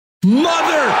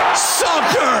Mother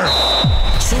Soccer.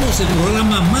 Somos el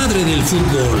programa madre del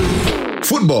fútbol.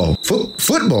 Football?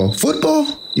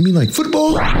 You mean like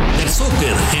football? El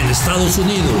soccer en Estados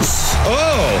Unidos.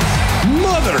 Oh,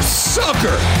 Mother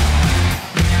Soccer.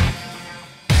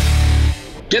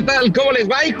 ¿Qué tal? ¿Cómo les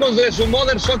va, hijos de su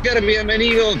Mother Soccer?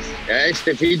 Bienvenidos a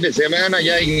este fin de semana.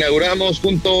 Ya inauguramos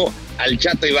junto al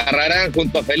Chato Ibarrarán,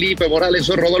 junto a Felipe Morales.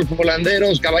 Soy Rodolfo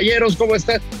Landeros. Caballeros, ¿cómo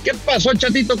estás? ¿Qué pasó,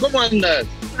 Chatito? ¿Cómo andas?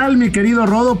 ¿Qué tal, mi querido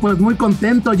Rodo? Pues muy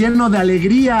contento, lleno de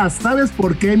alegría. ¿Sabes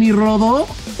por qué, mi Rodo?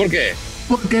 ¿Por qué?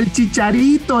 Porque el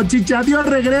Chichadios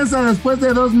regresa después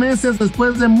de 2 meses,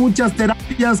 después de muchas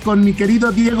terapias con mi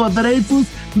querido Diego Dreyfus.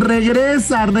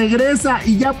 Regresa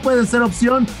y ya puede ser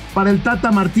opción para el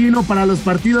Tata Martino para los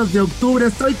partidos de octubre.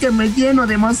 Estoy que me lleno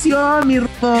de emoción, mi Rodo.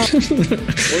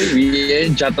 Muy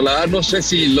bien, Chato. La verdad, no sé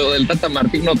si lo del Tata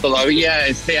Martino todavía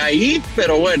esté ahí,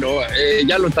 pero bueno,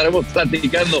 ya lo estaremos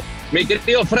platicando. Mi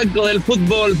querido Franco del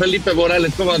fútbol, Felipe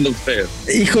Morales, ¿cómo anda usted?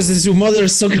 Hijos de su Mother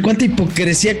Soccer, cuánta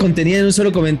hipocresía contenida en un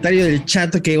solo comentario del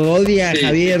Chato que odia a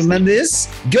Javier Hernández.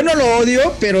 Yo no lo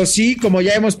odio, pero sí, como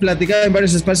ya hemos platicado en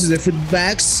varios espacios de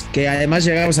Footbacks, que además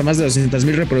llegamos a más de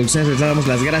 200,000 reproducciones, les damos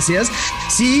las gracias.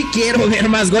 Sí quiero ver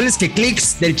más goles que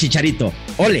clics del Chicharito.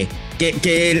 Ole,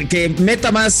 que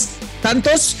meta más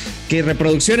tantos que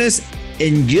reproducciones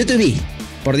en YouTube.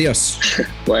 Por Dios.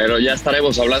 Bueno, ya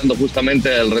estaremos hablando justamente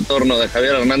del retorno de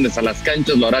Javier Hernández a las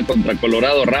canchas. Lo hará contra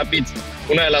Colorado Rapids.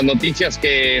 Una de las noticias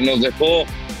que nos dejó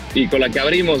y con la que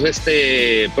abrimos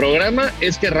este programa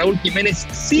es que Raúl Jiménez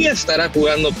sí estará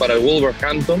jugando para el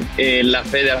Wolverhampton. La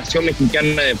Federación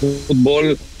Mexicana de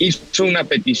Fútbol hizo una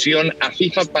petición a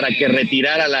FIFA para que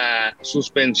retirara la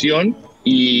suspensión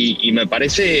y me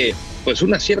parece pues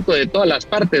un acierto de todas las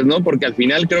partes, ¿no? Porque al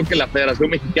final creo que la Federación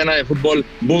Mexicana de Fútbol,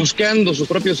 buscando sus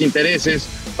propios intereses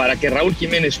para que Raúl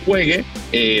Jiménez juegue,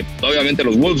 obviamente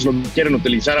los Wolves lo quieren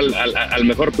utilizar al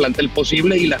mejor plantel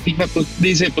posible y la FIFA pues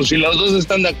dice, pues si los dos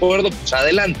están de acuerdo, pues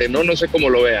adelante, ¿no? No sé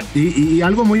cómo lo vean. Y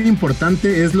algo muy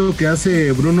importante es lo que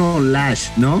hace Bruno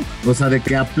Lage, ¿no? O sea, de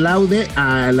que aplaude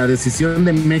a la decisión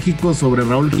de México sobre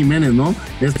Raúl Jiménez, ¿no?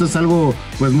 Esto es algo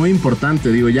pues muy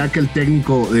importante, digo, ya que el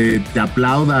técnico te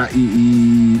aplauda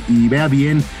y vea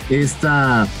bien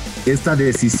esta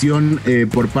decisión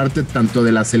por parte tanto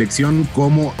de la selección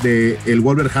como de el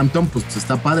Wolverhampton, pues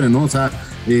está padre, ¿no? O sea,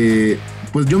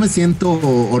 pues yo me siento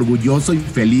orgulloso y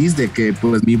feliz de que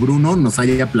pues mi Bruno nos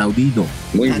haya aplaudido.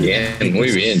 Muy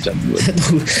bien, Chato.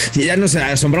 Ya nos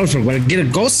asombramos por cualquier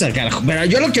cosa, carajo. Pero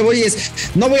yo lo que voy es,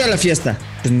 no voy a la fiesta,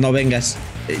 pues no vengas.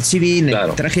 Sí vine,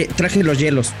 claro. Traje los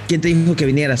hielos. ¿Quién te dijo que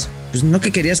vinieras? Pues no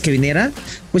que querías que viniera.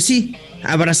 Pues sí,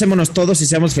 abracémonos todos y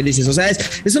seamos felices. O sea,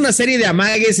 es una serie de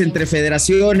amagues entre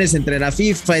federaciones, entre la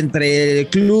FIFA, entre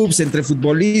clubs, entre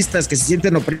futbolistas que se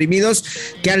sienten oprimidos,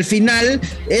 que al final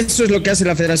eso es lo que hace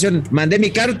la federación. Mandé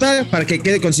mi carta para que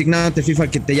quede consignado ante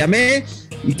FIFA que te llamé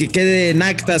y que quede en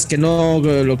actas que no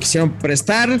lo quisieron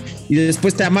prestar y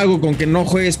después te amago con que no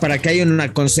juegues para que haya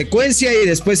una consecuencia y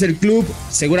después el club,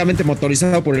 seguramente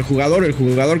motorizado por el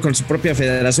jugador con su propia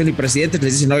federación y presidente,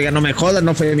 les dicen, oiga, no me jodan,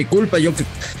 no fue mi culpa, yo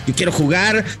quiero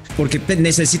jugar porque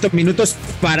necesito minutos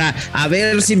para a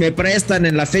ver si me prestan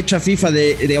en la fecha FIFA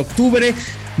de octubre.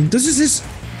 Entonces es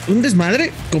un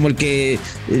desmadre como el que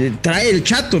trae el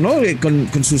Chato, ¿no?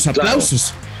 Con sus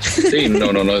aplausos. Claro. Sí,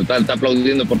 no, está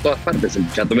aplaudiendo por todas partes el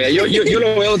Chato. Mira, yo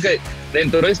lo veo que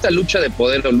dentro de esta lucha de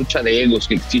poder o lucha de egos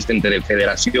que existe entre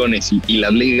federaciones y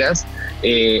las ligas,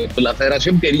 pues la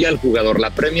federación quería al jugador, la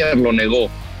Premier lo negó,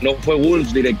 no fue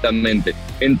Wolves directamente.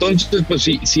 Entonces, pues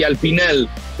si al final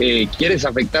quieres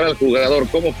afectar al jugador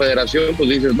como federación, pues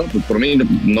dices, no, pues por mí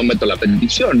no meto la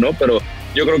petición, ¿no? Pero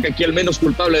yo creo que aquí el menos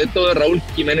culpable de todo es Raúl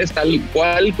Jiménez, tal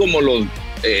cual como los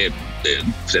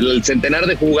el centenar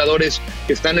de jugadores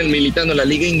que están militando en la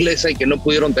liga inglesa y que no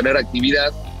pudieron tener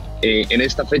actividad en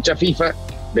esta fecha FIFA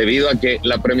debido a que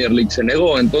la Premier League se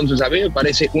negó. Entonces a mí me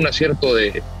parece un acierto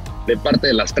de parte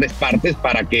de las tres partes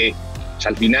para que pues,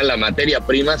 al final la materia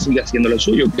prima siga haciendo lo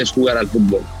suyo, que es jugar al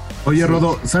fútbol. Oye,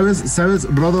 Rodo, ¿sabes,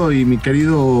 Rodo y mi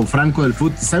querido Franco del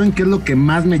fútbol, ¿saben qué es lo que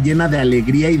más me llena de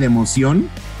alegría y de emoción?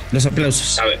 Los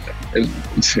aplausos. A ver,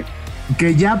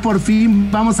 que ya por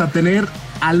fin vamos a tener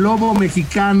al lobo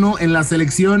mexicano en la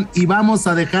selección y vamos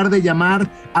a dejar de llamar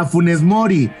a Funes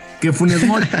Mori, que Funes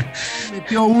Mori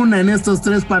metió una en estos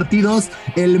 3 partidos,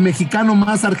 el mexicano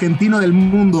más argentino del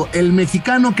mundo, el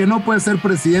mexicano que no puede ser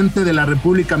presidente de la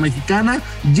República Mexicana,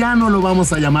 ya no lo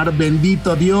vamos a llamar.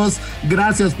 Bendito Dios,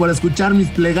 gracias por escuchar mis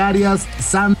plegarias,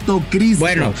 Santo Cristo.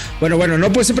 Bueno,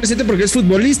 no puede ser presidente porque es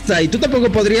futbolista y tú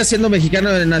tampoco podrías siendo mexicano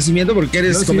de nacimiento porque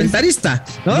eres comentarista,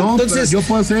 ¿no? Entonces, yo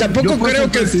puedo ser, tampoco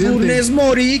creo que Funes Mori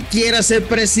Mori quiera ser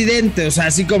presidente, o sea,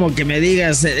 así como que me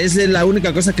digas, es la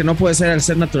única cosa que no puede ser al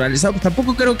ser naturalizado, pues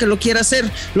tampoco creo que lo quiera hacer.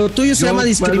 Lo tuyo se llama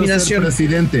discriminación.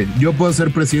 Yo puedo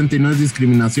ser presidente y no es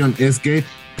discriminación, es que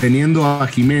teniendo a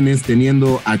Jiménez,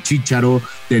 teniendo a Chícharo,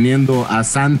 teniendo a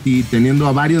Santi, teniendo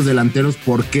a varios delanteros,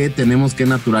 ¿por qué tenemos que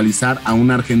naturalizar a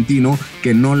un argentino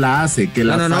que no la hace, que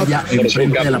la falla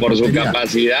por su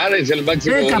capacidad? Es el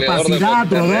máximo goleador. ¿Qué capacidad,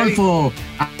 Rodolfo?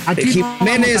 Aquí no vamos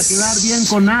a quedar bien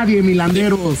con nadie,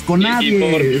 milanderos, con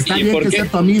nadie. Está bien que sea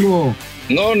tu amigo.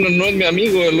 No es mi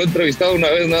amigo, lo he entrevistado una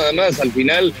vez nada más. Al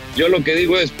final, yo lo que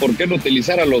digo es, ¿por qué no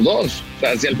utilizar a los dos? O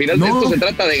sea, si al final de esto se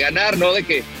trata de ganar, no de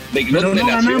que pero no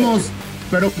ganamos,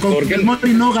 pero con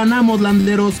Mori no ganamos,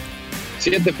 landeros.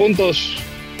 7 puntos,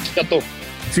 Chato.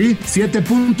 Sí, 7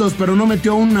 puntos, pero no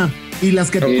metió una. Y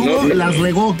las que tuvo, las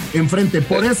regó enfrente.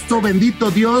 Por esto,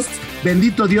 bendito Dios,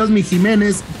 mi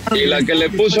Jiménez. Y la que le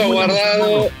puso a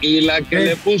Guardado, y la que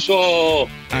le puso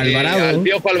al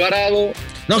Piojo Alvarado.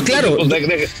 No, claro.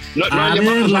 A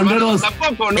ver, landeros,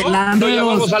 tampoco, ¿no? No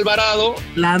llamamos a Alvarado.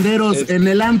 Landeros, en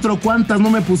el antro, ¿cuántas no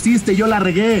me pusiste? Yo la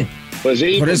regué. Pues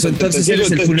sí, por eso entonces eres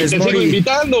el Funes Mori. Te sigo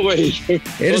invitando, güey.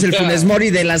 Eres el Funes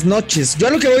Mori de las noches. Yo a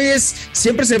lo que voy es,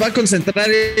 siempre se va a concentrar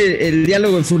el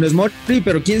diálogo en Funes Mori,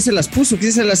 pero ¿quién se las puso?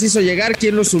 ¿Quién se las hizo llegar?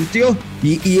 ¿Quién los surtió?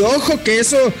 Y ojo que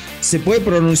eso se puede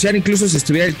pronunciar incluso si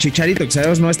estuviera el Chicharito, que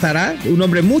sabemos no estará. Un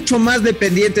hombre mucho más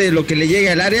dependiente de lo que le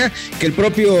llega al área que el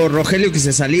propio Rogelio, que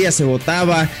se salía, se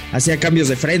botaba, hacía cambios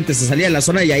de frente, se salía de la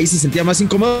zona y ahí se sentía más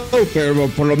incómodo, pero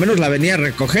por lo menos la venía a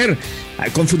recoger.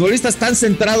 Con futbolistas tan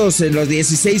centrados en los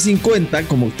 16-50,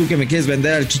 como tú que me quieres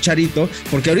vender al Chicharito,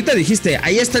 porque ahorita dijiste,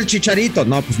 ahí está el Chicharito,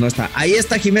 no, pues no está, ahí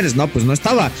está Jiménez, no, pues no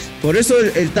estaba. Por eso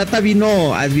el Tata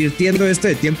vino advirtiendo esto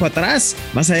de tiempo atrás,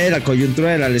 más allá de la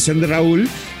coyuntura de la lesión de Raúl,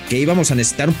 que íbamos a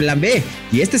necesitar un plan B,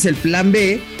 y este es el plan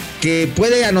B, que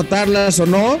puede anotarlas o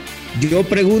no. Yo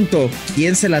pregunto,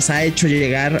 ¿quién se las ha hecho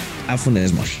llegar a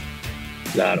Funes Mori?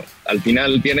 Claro, al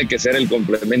final tiene que ser el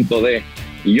complemento de...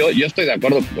 Y yo estoy de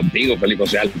acuerdo contigo, Felipe. O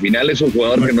sea, al final es un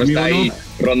jugador que no está ahí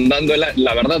rondando.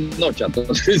 La verdad, no, Chato.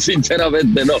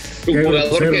 Sinceramente, no. Un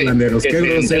jugador que se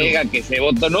entrega, que se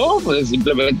vota. No, pues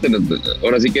simplemente.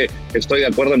 Ahora sí que estoy de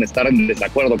acuerdo en estar en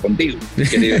desacuerdo contigo,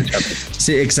 querido Chato.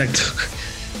 Sí, exacto.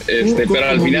 Pero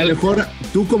al final.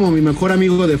 Tú, como mi mejor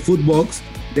amigo de Footbox,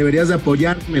 deberías de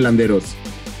apoyarme, Landeros.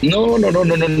 No,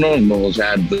 o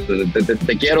sea,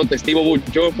 te quiero, te estimo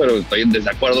mucho, pero estoy en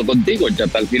desacuerdo contigo,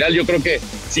 Chata. Al final yo creo que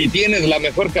si tienes la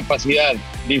mejor capacidad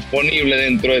disponible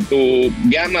dentro de tu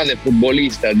gama de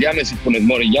futbolistas, llámese Funes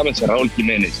Mori, llámese Raúl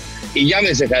Jiménez y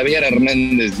llámese Javier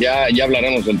Hernández, ya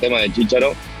hablaremos del tema de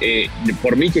Chícharo,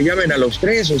 por mí que llamen a los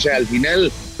tres, o sea, al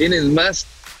final tienes más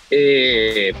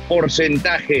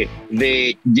porcentaje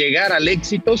de llegar al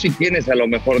éxito si tienes a lo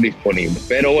mejor disponible.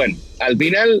 Pero bueno, al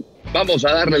final vamos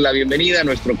a darle la bienvenida a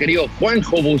nuestro querido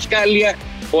Juanjo Buscalia,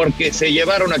 porque se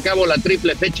llevaron a cabo la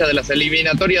triple fecha de las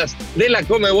eliminatorias de la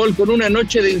Conmebol con una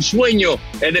noche de ensueño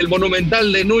en el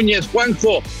Monumental de Núñez.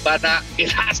 Juanjo, para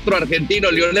el astro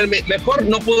argentino Lionel Messi, mejor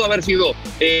no pudo haber sido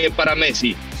para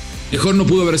Messi. Mejor no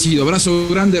pudo haber sido. Abrazo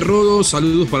grande, Rodo.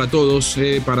 Saludos para todos,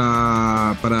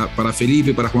 para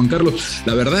Felipe, para Juan Carlos.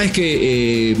 La verdad es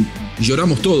que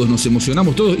lloramos todos, nos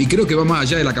emocionamos todos y creo que va más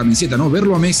allá de la camiseta, ¿no?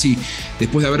 Verlo a Messi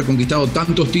después de haber conquistado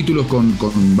tantos títulos con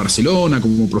Barcelona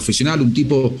como profesional, un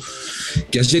tipo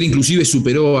que ayer inclusive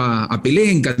superó a Pelé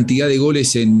en cantidad de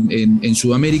goles en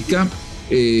Sudamérica.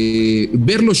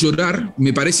 Verlo llorar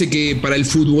me parece que para el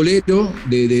futbolero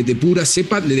de pura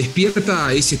cepa le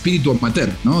despierta ese espíritu amateur,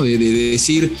 ¿no? De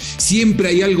decir siempre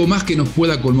hay algo más que nos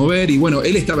pueda conmover y bueno,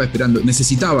 él estaba esperando,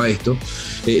 necesitaba esto,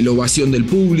 la ovación del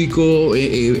público,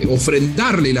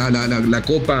 ofrendarle la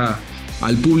copa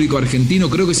al público argentino.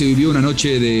 Creo que se vivió una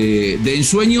noche de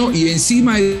ensueño y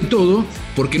encima de todo,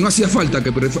 porque no hacía falta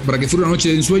para que fuera una noche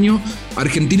de ensueño,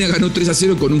 Argentina ganó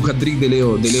 3-0 con un hat-trick de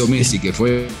Leo Messi, que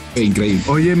fue increíble.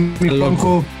 Oye,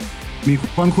 mi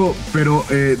Juanjo, pero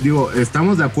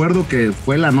estamos de acuerdo que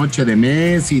fue la noche de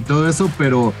Messi y todo eso,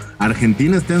 pero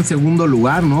Argentina está en segundo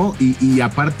lugar, ¿no? Y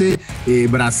aparte,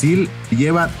 Brasil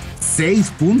lleva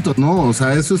 6 puntos, ¿no? O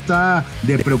sea, eso está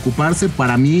de preocuparse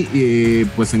para mí,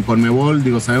 pues en Conmebol,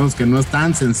 sabemos que no es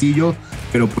tan sencillo,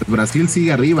 pero pues Brasil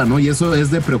sigue arriba, ¿no? Y eso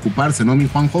es de preocuparse, ¿no, mi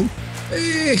Juanjo?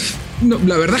 No,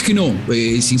 la verdad es que no,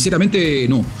 sinceramente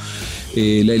no.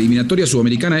 La eliminatoria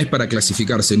sudamericana es para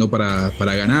clasificarse, no para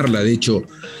ganarla. De hecho,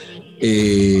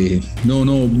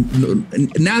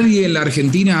 Nadie en la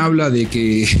Argentina habla de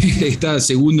que está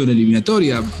segundo en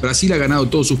eliminatoria. Brasil ha ganado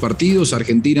todos sus partidos,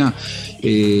 Argentina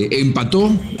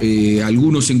empató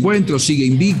algunos encuentros, sigue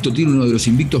invicto, tiene uno de los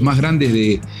invictos más grandes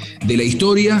de la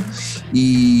historia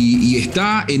y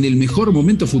está en el mejor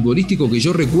momento futbolístico que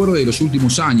yo recuerdo de los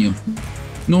últimos años.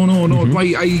 No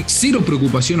hay cero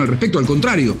preocupación al respecto, al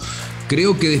contrario.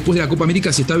 Creo que después de la Copa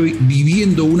América se está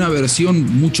viviendo una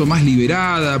versión mucho más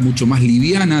liberada, mucho más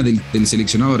liviana del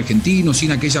seleccionado argentino,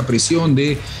 sin aquella presión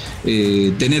de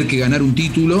tener que ganar un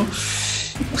título.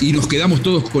 Y nos quedamos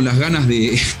todos con las ganas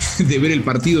de ver el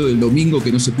partido del domingo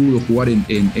que no se pudo jugar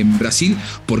en Brasil,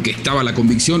 porque estaba la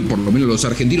convicción, por lo menos los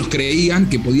argentinos creían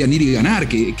que podían ir y ganar,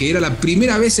 que era la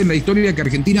primera vez en la historia que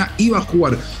Argentina iba a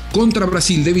jugar contra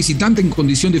Brasil de visitante en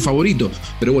condición de favorito.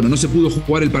 Pero bueno, no se pudo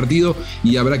jugar el partido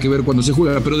y habrá que ver cuándo se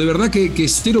juega. Pero de verdad que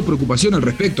cero preocupación al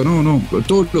respecto, no,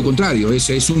 todo lo contrario.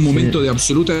 Es un momento de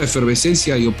absoluta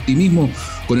efervescencia y optimismo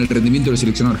con el rendimiento del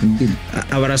seleccionado argentino.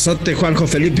 Abrazote, Juanjo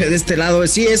Felipe, de este lado.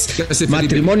 Sí, es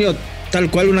matrimonio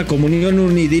tal cual, una comunión,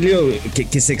 un idilio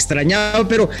que se extrañaba,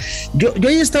 pero yo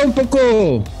ahí estaba un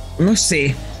poco, no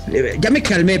sé, ya me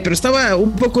calmé, pero estaba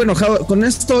un poco enojado con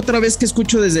esto otra vez que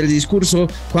escucho desde el discurso.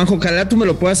 Juanjo, ojalá tú me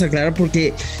lo puedas aclarar,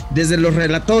 porque desde los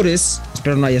relatores,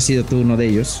 espero no haya sido tú uno de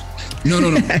ellos. No.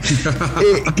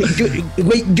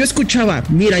 Yo escuchaba,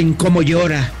 miren cómo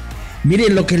llora,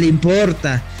 miren lo que le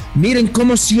importa, miren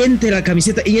cómo siente la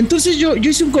camiseta. Y entonces yo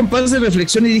hice un compás de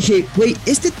reflexión y dije, güey,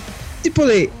 este tipo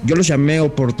de, yo los llamé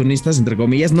oportunistas, entre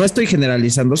comillas, no estoy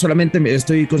generalizando, solamente me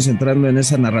estoy concentrando en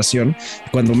esa narración,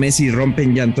 cuando Messi rompe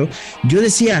en llanto. Yo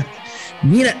decía,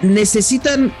 mira,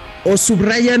 necesitan o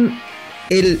subrayan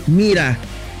el mira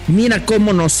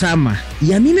cómo nos ama.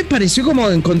 Y a mí me pareció como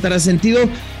en contrasentido,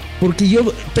 porque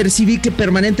yo percibí que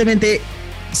permanentemente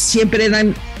siempre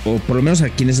eran, o por lo menos a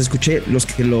quienes escuché, los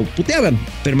que lo puteaban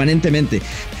permanentemente.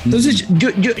 Entonces yo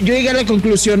llegué a la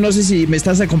conclusión, no sé si me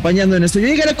estás acompañando en esto, yo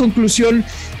llegué a la conclusión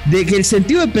de que el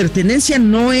sentido de pertenencia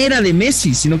no era de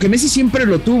Messi, sino que Messi siempre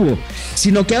lo tuvo,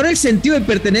 sino que ahora el sentido de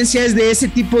pertenencia es de ese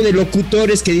tipo de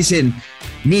locutores que dicen,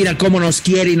 mira cómo nos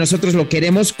quiere y nosotros lo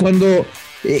queremos, cuando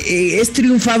es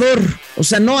triunfador. O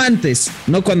sea, no antes,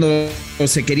 no cuando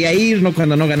se quería ir, no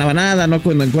cuando no ganaba nada, no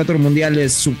cuando en 4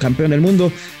 mundiales subcampeón del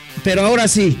mundo. Pero ahora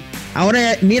sí,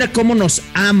 ahora mira cómo nos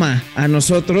ama a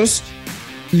nosotros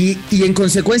y en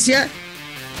consecuencia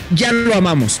ya lo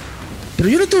amamos. Pero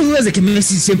yo no tengo dudas de que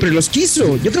Messi siempre los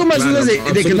quiso. Yo tengo más dudas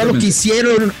de que no lo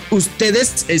quisieron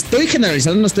ustedes. Estoy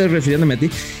generalizando, no estoy refiriéndome a ti.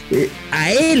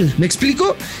 A él, ¿me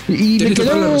explico? Y me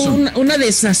quedó una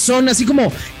desazón, así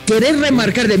como querer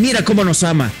remarcar de mira cómo nos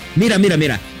ama. Mira.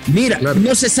 Claro.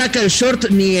 No se saca el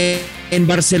short ni en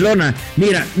Barcelona.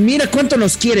 Mira cuánto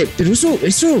nos quiere. Pero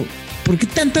eso, ¿por qué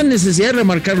tanta necesidad de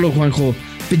remarcarlo, Juanjo?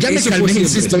 Ya me calmé,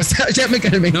 insisto, ya me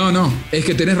calmé. No, es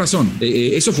que tenés razón.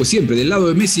 Eso fue siempre. Del lado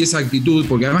de Messi esa actitud,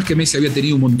 porque además que Messi había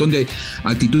tenido un montón de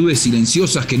actitudes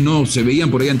silenciosas que no se veían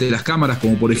por ahí ante las cámaras,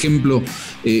 como por ejemplo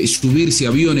subirse a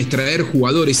aviones, traer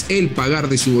jugadores, él pagar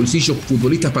de su bolsillo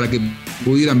futbolistas para que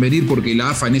pudieran venir, porque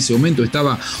la AFA en ese momento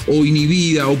estaba o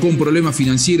inhibida o con problemas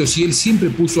financieros, y él siempre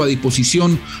puso a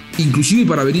disposición, inclusive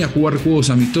para venir a jugar juegos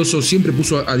amistosos, siempre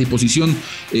puso a disposición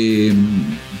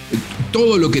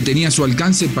todo lo que tenía a su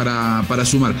alcance para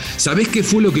sumar. ¿Sabés qué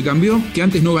fue lo que cambió? Que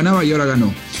antes no ganaba y ahora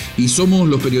ganó. Y somos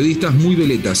los periodistas muy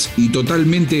veletas, y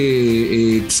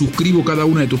totalmente suscribo cada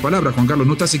una de tus palabras, Juan Carlos,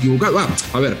 no estás equivocado.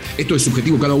 A ver, esto es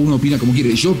subjetivo, cada uno opina como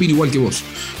quiere. Yo opino igual que vos.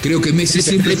 Creo que Messi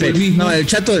siempre fue el mismo. No, el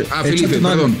chato, Felipe, el chato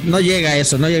perdón. No llega a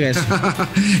eso.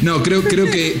 No, creo que lo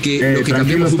que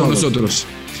cambiamos fuimos nosotros.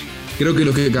 Creo que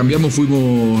lo que cambiamos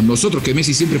fuimos nosotros, que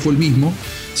Messi siempre fue el mismo,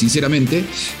 sinceramente,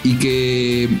 y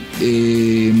que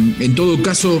en todo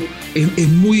caso es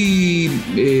muy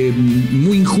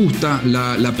injusta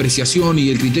la apreciación y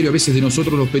el criterio a veces de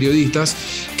nosotros los periodistas,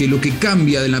 que lo que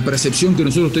cambia de la percepción que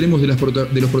nosotros tenemos de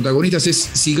los protagonistas es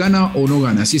si gana o no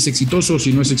gana, si es exitoso o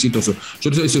si no es exitoso. Yo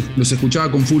los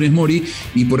escuchaba con Funes Mori,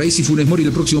 y por ahí si Funes Mori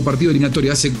el próximo partido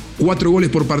eliminatorio hace 4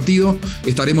 goles por partido,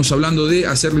 estaremos hablando de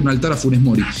hacerle un altar a Funes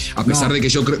Mori. A pesar de que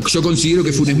yo considero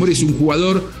que Funes Mori es un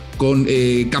jugador con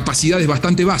capacidades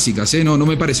bastante básicas, no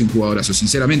me parece un jugadorazo,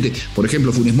 sinceramente. Por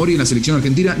ejemplo, Funes Mori en la selección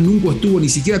argentina nunca estuvo ni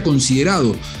siquiera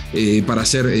considerado para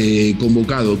ser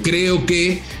convocado. Creo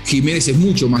que Jiménez es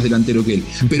mucho más delantero que él.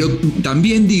 Pero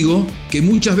también digo que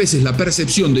muchas veces la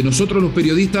percepción de nosotros los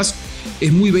periodistas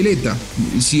es muy veleta.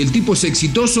 Si el tipo es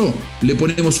exitoso, le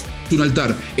ponemos un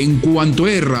altar. En cuanto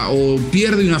erra o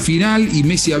pierde una final, y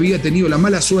Messi había tenido la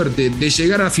mala suerte de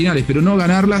llegar a finales pero no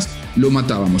ganarlas, lo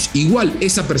matábamos. Igual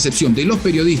esa percepción de los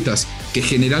periodistas, que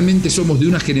generalmente somos de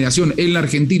una generación en la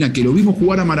Argentina que lo vimos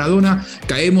jugar a Maradona,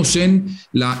 caemos en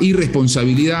la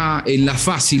irresponsabilidad, en la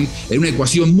fácil, en una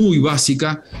ecuación muy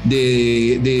básica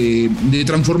de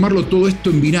transformarlo todo esto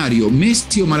en binario.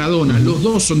 Messi o Maradona, los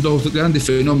dos son dos grandes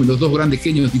fenómenos, dos grandes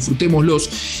genios, disfrutémoslos,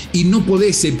 y no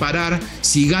podés separar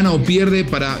si gana o pierde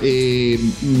para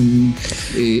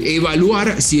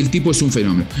evaluar si el tipo es un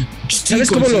fenómeno. ¿Sabes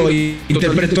cómo lo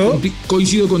interpretó?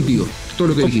 Coincido contigo, todo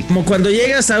lo que dijiste. Como cuando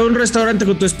llegas a un restaurante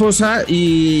con tu esposa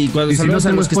y cuando saludas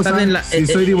a los que están en la... Si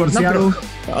soy divorciado.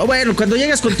 Bueno, cuando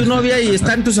llegas con tu novia y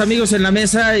están tus amigos en la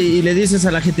mesa y le dices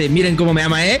a la gente, miren cómo me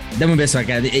ama, dame un beso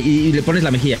acá, y le pones la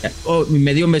mejilla.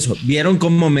 Me dio un beso. ¿Vieron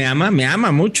cómo me ama? Me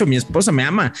ama mucho, mi esposa me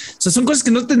ama. O sea, son cosas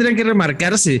que no tendrían que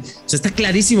remarcarse. O sea, está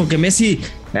clarísimo que Messi,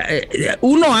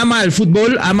 uno ama al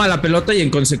fútbol, ama a la pelota y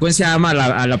en consecuencia ama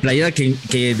a la playera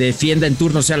que defienda en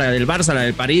turno, sea la del Barça, la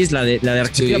del París, la de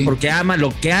Argentina, sí, porque ama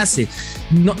lo que hace.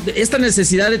 No, esta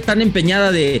necesidad tan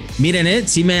empeñada de, miren,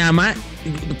 sí me ama,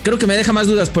 creo que me deja más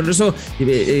dudas. Por eso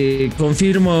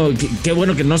confirmo que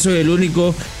bueno que no soy el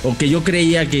único, o que yo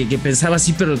creía que pensaba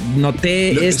así, pero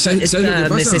noté esta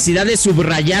necesidad de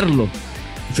subrayarlo.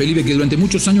 Felipe, que durante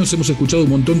muchos años hemos escuchado un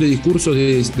montón de discursos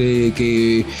de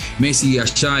que Messi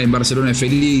allá en Barcelona es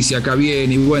feliz y acá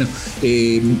viene, y bueno,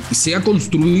 se ha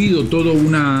construido todo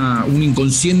un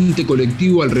inconsciente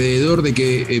colectivo alrededor de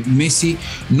que Messi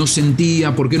no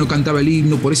sentía, por qué no cantaba el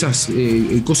himno, por esas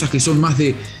cosas que son más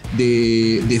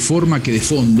de forma que de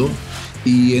fondo.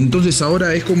 Y entonces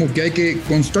ahora es como que hay que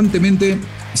constantemente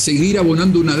seguir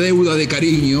abonando una deuda de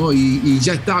cariño y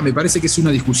ya está. Me parece que es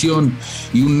una discusión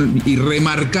y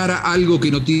remarcar algo que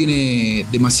no tiene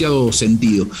demasiado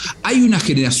sentido. Hay una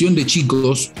generación de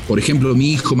chicos, por ejemplo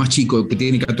mi hijo más chico que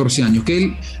tiene 14 años, que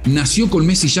él nació con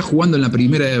Messi ya jugando en la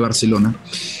primera de Barcelona,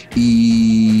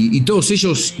 y todos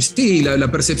ellos, sí,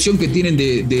 la percepción que tienen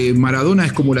de Maradona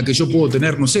es como la que yo puedo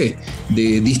tener, no sé,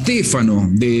 de Di Stéfano,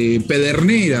 de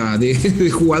Pedernera, de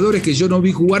jugadores que yo no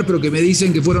vi jugar pero que me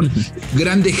dicen que fueron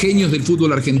grandes genios del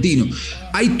fútbol argentino.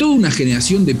 Hay toda una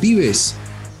generación de pibes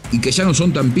y que ya no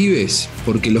son tan pibes,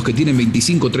 porque los que tienen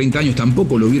 25 o 30 años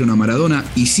tampoco lo vieron a Maradona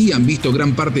y sí han visto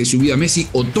gran parte de su vida a Messi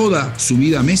o toda su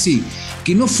vida a Messi,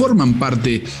 que no forman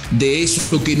parte de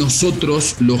eso que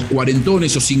nosotros, los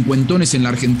cuarentones o cincuentones en la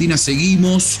Argentina,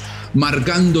 seguimos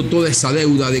marcando toda esa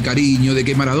deuda de cariño, de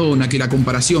que Maradona, que la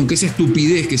comparación, que esa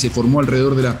estupidez que se formó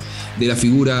alrededor de la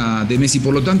figura de Messi.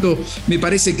 Por lo tanto, me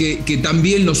parece que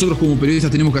también nosotros como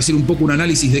periodistas tenemos que hacer un poco un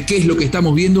análisis de qué es lo que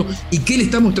estamos viendo y qué le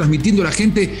estamos transmitiendo a la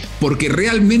gente, porque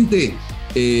realmente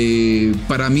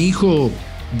para mi hijo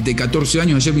de 14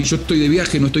 años, ayer yo estoy de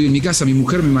viaje, no estoy en mi casa, mi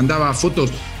mujer me mandaba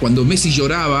fotos cuando Messi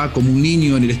lloraba como un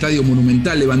niño en el Estadio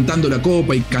Monumental levantando la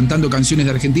copa y cantando canciones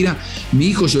de Argentina. Mi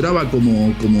hijo lloraba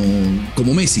como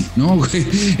Messi, ¿no?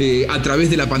 A través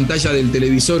de la pantalla del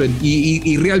televisor,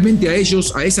 y realmente a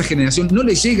ellos, a esa generación, no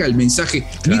les llega el mensaje,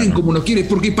 claro, miren cómo nos quiere,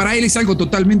 porque para él es algo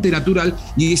totalmente natural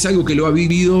y es algo que lo ha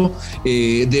vivido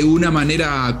de una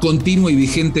manera continua y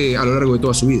vigente a lo largo de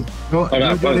toda su vida.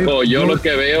 Ahora, Juanjo, yo lo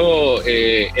que veo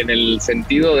en el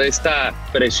sentido de esta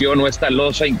presión o esta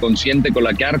losa inconsciente con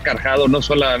la que ha cargado no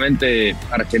solamente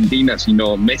Argentina,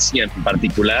 sino Messi en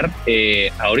particular,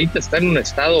 ahorita está en un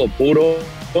estado puro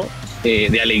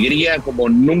de alegría como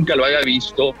nunca lo haya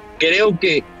visto. Creo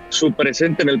que su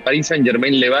presente en el Paris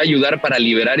Saint-Germain le va a ayudar para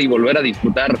liberar y volver a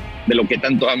disfrutar de lo que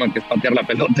tanto ama, que es patear la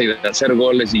pelota y de hacer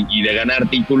goles y de ganar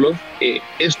títulos.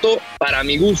 Esto, para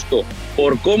mi gusto,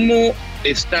 por cómo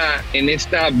está en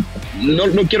esta,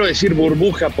 no quiero decir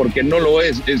burbuja porque no lo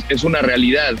es una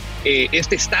realidad,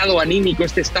 este estado anímico,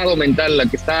 este estado mental, la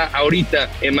que está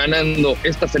ahorita emanando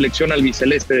esta selección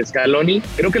albiceleste de Scaloni,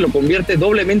 creo que lo convierte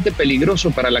doblemente peligroso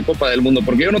para la Copa del Mundo,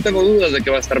 porque yo no tengo dudas de que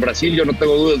va a estar Brasil, yo no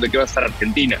tengo dudas de que va a estar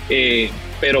Argentina,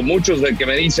 pero muchos de que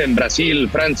me dicen Brasil,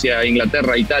 Francia,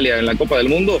 Inglaterra, Italia en la Copa del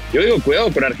Mundo, yo digo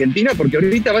cuidado con Argentina porque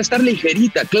ahorita va a estar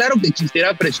ligerita. Claro que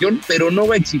existirá presión, pero no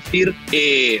va a existir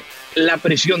la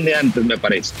presión de antes, me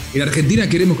parece. En Argentina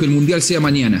queremos que el Mundial sea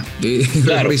mañana,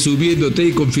 claro. Resumiéndote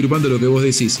y confirmando lo que vos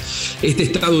decís. Este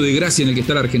estado de gracia en el que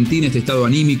está la Argentina, este estado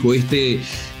anímico, este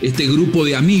grupo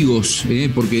de amigos,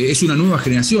 porque es una nueva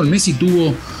generación. Messi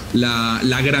tuvo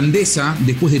la grandeza,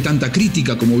 después de tanta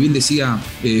crítica, como bien decía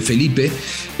Felipe,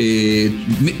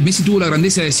 Messi tuvo la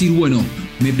grandeza de decir, bueno,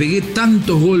 me pegué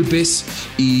tantos golpes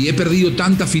y he perdido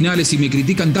tantas finales y me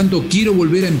critican tanto, quiero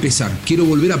volver a empezar, quiero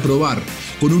volver a probar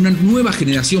con una nueva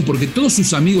generación, porque todos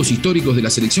sus amigos históricos de la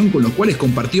selección con los cuales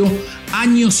compartió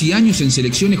años y años en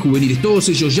selecciones juveniles, todos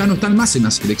ellos ya no están más en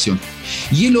la selección.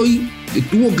 Y él hoy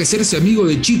tuvo que hacerse amigo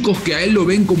de chicos que a él lo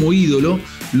ven como ídolo,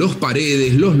 los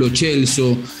Paredes, los Lo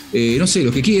Celso, no sé,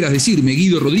 lo que quieras decirme,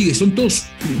 Guido Rodríguez, son todos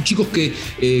chicos que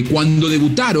cuando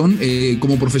debutaron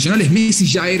como profesionales, Messi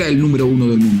ya era el número 1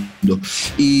 del mundo.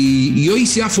 Y hoy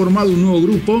se ha formado un nuevo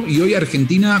grupo y hoy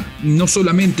Argentina no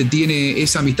solamente tiene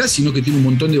esa amistad, sino que tiene un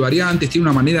montón de variantes, tiene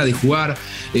una manera de jugar.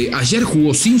 Ayer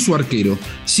jugó sin su arquero,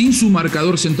 sin su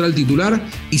marcador central titular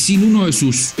y sin uno de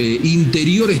sus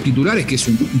interiores titulares, que es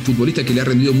un futbolista que le ha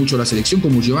rendido mucho a la selección,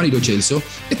 como Giovanni Lo Celso.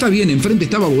 Está bien, enfrente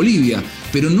estaba Bolivia,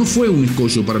 pero no fue un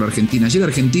escollo para la Argentina. Ayer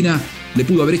Argentina le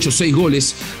pudo haber hecho 6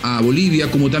 goles a Bolivia,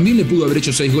 como también le pudo haber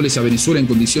hecho 6 goles a Venezuela en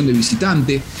condición de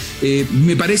visitante.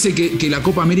 Me parece que la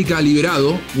Copa América ha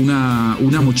liberado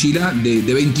una mochila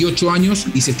de 28 años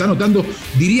y se está notando,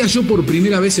 diría yo, por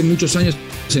primera vez en muchos años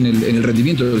en el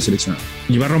rendimiento del seleccionado.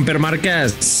 Y va a romper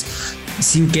marcas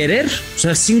sin querer, o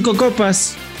sea, 5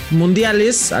 copas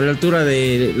mundiales a la altura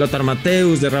de Lothar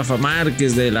Matthäus, de Rafa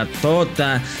Márquez, de La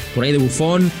Tota, por ahí de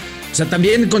Buffon. O sea,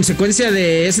 también consecuencia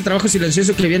de ese trabajo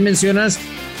silencioso que bien mencionas,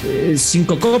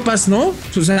 5 copas, ¿no?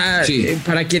 O sea, sí.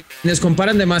 Para quienes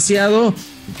comparan demasiado,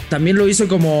 también lo hizo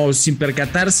como sin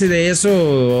percatarse de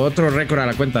eso, otro récord a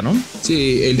la cuenta, ¿no?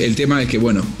 Sí, el tema es que,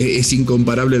 bueno, es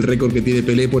incomparable el récord que tiene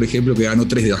Pelé, por ejemplo, que ganó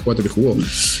 3 de las 4 que jugó.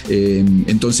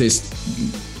 Entonces,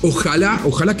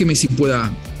 ojalá que Messi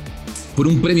pueda, por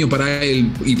un premio para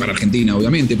él y para Argentina,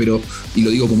 obviamente, y lo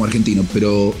digo como argentino,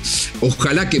 pero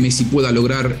ojalá que Messi pueda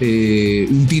lograr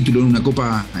un título en una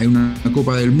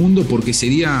Copa del Mundo, porque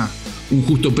sería un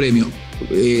justo premio.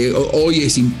 Hoy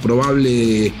es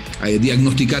improbable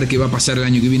diagnosticar qué va a pasar el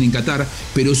año que viene en Qatar,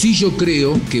 pero sí yo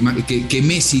creo que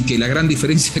Messi, que la gran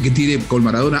diferencia que tiene con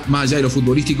Maradona, más allá de lo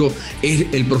futbolístico, es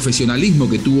el profesionalismo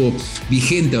que tuvo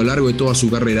vigente a lo largo de toda su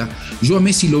carrera. Yo a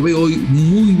Messi lo veo hoy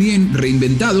muy bien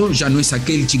reinventado, ya no es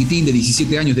aquel chiquitín de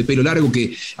 17 años de pelo largo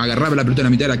que agarraba la pelota en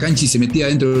la mitad de la cancha y se metía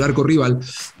dentro del arco rival,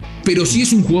 pero sí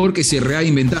es un jugador que se ha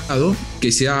reinventado,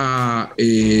 que se ha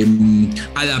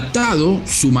adaptado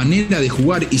su manera de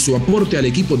jugar y su aporte al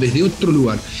equipo desde otro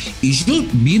lugar. Y yo,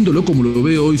 viéndolo como lo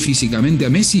veo hoy físicamente a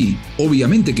Messi,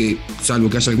 obviamente que, salvo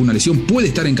que haya alguna lesión, puede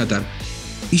estar en Qatar.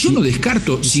 Y yo no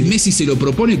descarto, si Messi se lo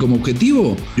propone como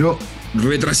objetivo,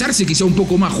 retrasarse quizá un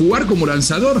poco más, jugar como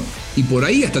lanzador y por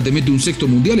ahí hasta te mete un 6º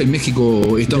mundial en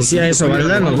México, Estados Unidos. Eso,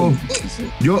 ¿verdad?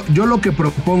 Yo lo que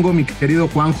propongo, mi querido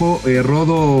Juanjo,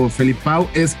 Rodo, Felipao,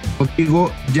 es que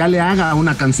digo, ya le haga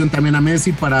una canción también a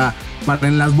Messi para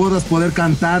en las bodas poder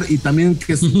cantar, y también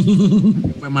que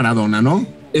fue Maradona, ¿no?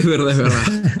 Es verdad.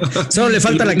 Solo le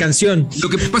falta la canción. Lo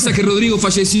que pasa es que Rodrigo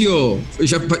falleció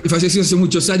hace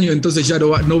muchos años, entonces ya no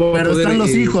va a poder. Pero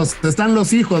están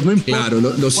los hijos, no importa. Claro,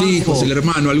 los hijos, el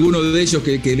hermano, alguno de ellos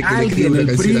que le escriban una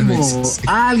canción a Messi.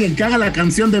 Alguien que haga la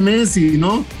canción de Messi,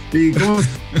 ¿no? Y cómo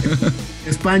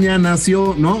España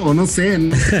nació, ¿no? O no sé.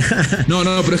 No,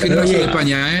 pero es que no nació en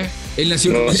España, ¿eh? Él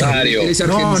nació en Rosario.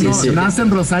 Nace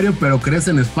en Rosario, pero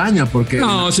crece en España, porque...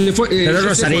 No, se le fue... pero es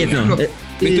Rosarito.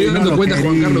 Me estoy dando cuenta,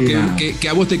 Juan Carlos, que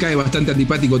a vos te cae bastante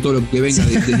antipático todo lo que venga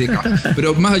desde acá.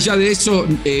 Pero más allá de eso,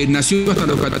 vivió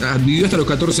hasta los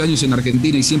 14 años en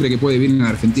Argentina, y siempre que puede vivir en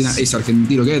Argentina es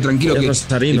argentino. Quede tranquilo que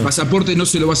el pasaporte no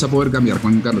se lo vas a poder cambiar,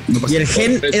 Juan Carlos. No pasa. Y el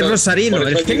gen es rosarino,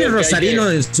 es rosarino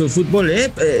en su fútbol.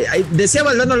 Decía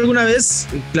Valdano alguna vez,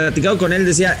 platicado con él,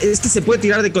 decía, es que se puede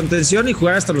tirar de contención y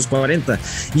jugar hasta los 40.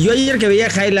 Y yo ayer que veía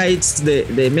highlights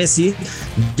de Messi,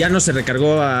 ya no se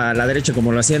recargó a la derecha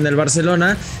como lo hacía en el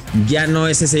Barcelona, ya no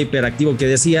es ese hiperactivo que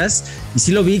decías, y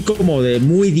sí lo vi como de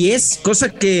muy 10, cosa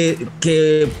que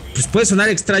pues puede sonar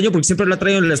extraño porque siempre lo ha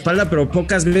traído en la espalda, pero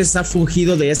pocas veces ha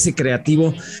fungido de ese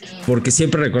creativo, porque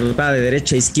siempre recortaba de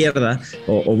derecha a izquierda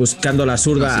o buscando la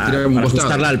zurda para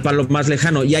ajustarla al palo más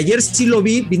lejano. Y ayer sí lo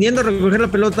vi viniendo a recoger la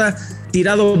pelota,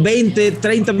 tirado 20,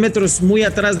 30 metros muy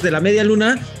atrás de la media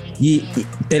luna, y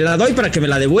te la doy para que me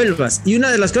la devuelvas. Y una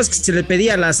de las cosas que se le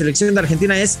pedía a la selección de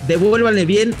Argentina es: devuélvanle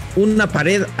bien una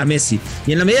pared a Messi.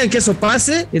 Y en la medida en que eso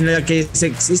pase, en la que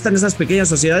existan esas pequeñas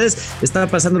sociedades, está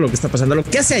pasando lo que está pasando. Lo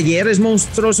que hace ayer es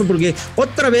monstruoso, porque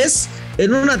otra vez,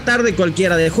 en una tarde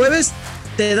cualquiera de jueves,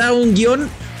 te da un guión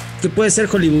que puede ser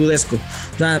hollywoodesco.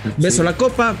 O sea, beso la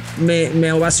copa,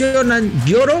 me ovacionan,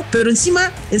 lloro, pero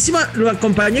encima lo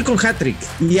acompañé con hat-trick.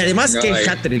 Y además, que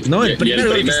hat-trick, ¿no? El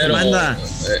primero que se manda.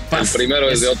 El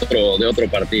primero es de otro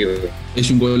partido. Es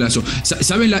un golazo.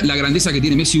 ¿Saben la grandeza que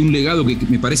tiene Messi? Un legado que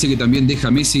me parece que también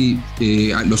deja Messi,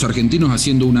 a los argentinos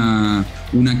haciendo una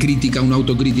crítica, una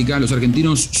autocrítica. Los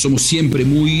argentinos somos siempre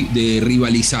muy de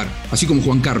rivalizar, así como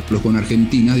Juan Carlos con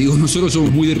Argentina. Digo, nosotros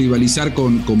somos muy de rivalizar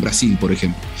con Brasil, por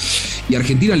ejemplo. Y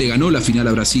Argentina le ganó la final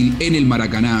a Brasil en el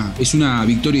Maracaná. Es una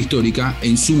victoria histórica.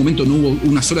 En su momento no hubo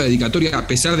una sola dedicatoria, a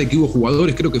pesar de que hubo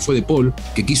jugadores, creo que fue De Paul,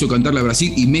 que quiso cantarle a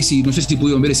Brasil, y Messi, no sé si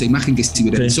pudieron ver esa imagen que se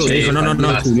viralizó. Sí, dijo, no,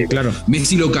 claro.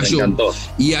 Messi lo cayó.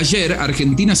 Y ayer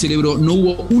Argentina celebró, no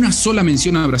hubo una sola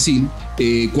mención a Brasil.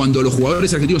 Cuando los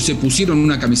jugadores argentinos se pusieron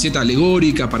una camiseta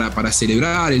alegórica para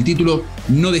celebrar el título,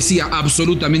 no decía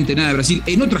absolutamente nada de Brasil.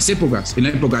 En otras épocas, en la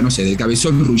época, no sé, del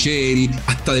Cabezón Ruggeri,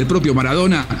 hasta del propio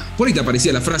Maradona, por ahí te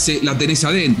aparecía la frase, la tenés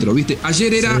adentro, ¿viste?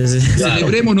 Ayer era,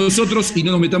 celebremos nosotros y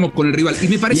no nos metamos con el rival. Y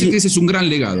me parece que ese es un gran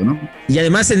legado, ¿no? Y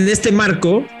además en este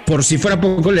marco, por si fuera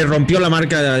poco, le rompió la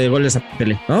marca de goles a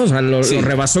Pelé, ¿no? O sea, lo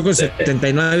rebasó con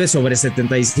 79 sobre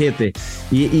 77.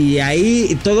 Y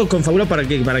ahí todo confabula para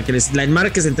que la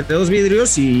enmarques entre dos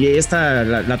vidrios y esta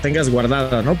la tengas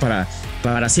guardada, ¿no?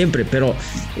 Para siempre. Pero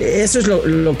eso es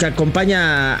lo que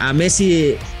acompaña a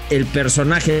Messi. El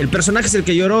personaje es el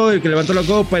que lloró, el que levantó la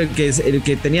copa, el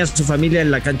que tenía a su familia en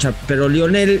la cancha, pero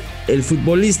Lionel, el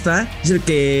futbolista, es el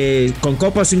que con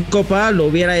copa o sin copa lo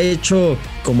hubiera hecho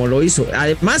como lo hizo.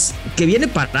 Además, que viene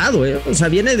parado, o sea,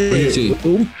 viene de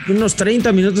unos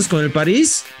 30 minutos con el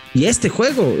París y este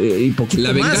juego, y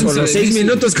poquito más, o los 6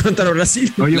 minutos contra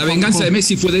Brasil. La venganza de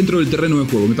Messi fue dentro del terreno de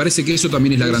juego. Me parece que eso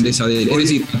también es la grandeza de él. Es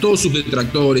decir, a todos sus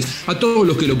detractores, a todos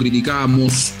los que lo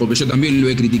criticamos, porque yo también lo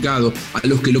he criticado, a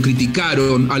los que lo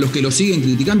criticaron, a los que lo siguen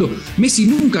criticando, Messi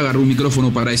nunca agarró un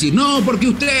micrófono para decir, no, porque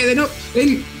ustedes, no.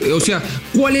 Él, o sea,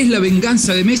 ¿cuál es la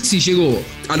venganza de Messi? Llegó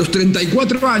a los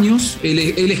 34 años, él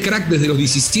es crack desde los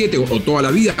 17 o toda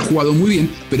la vida, ha jugado muy bien,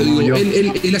 pero digo,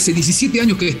 él hace 17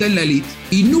 años que está en la elite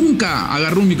y nunca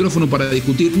agarró un micrófono para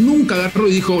discutir, nunca agarró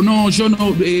y dijo, no, yo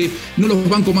no los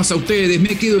banco más a ustedes, me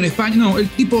quedo en España. No, el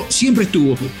tipo siempre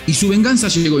estuvo y su venganza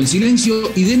llegó en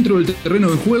silencio y dentro del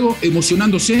terreno de juego,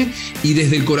 emocionándose y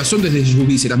desde el corazón, desde sus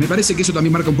vísceras. Me parece que eso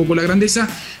también marca un poco la grandeza,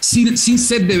 sin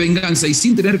sed de venganza y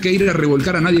sin tener que ir a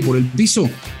revolcar a nadie por el piso.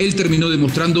 Él terminó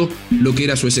demostrando lo que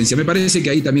era su esencia. Me parece que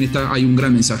ahí también hay un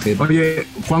gran mensaje. Oye,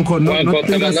 Juanjo,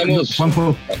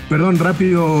 Juanjo, perdón,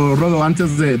 rápido, Rodo,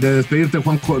 antes de despedirte,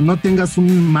 Juanjo, no tengas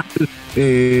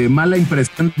mala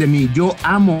impresión de mí. Yo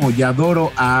amo y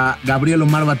adoro a Gabriel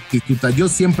Omar Batistuta. Yo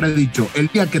siempre he dicho, el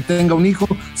día que tenga un hijo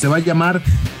se va a llamar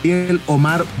Gabriel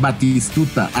Omar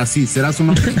Batistuta. Así, será su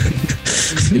nombre.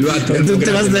 Tú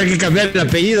te vas a tener que cambiar el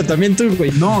apellido también tú,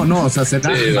 güey. No, o sea,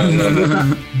 será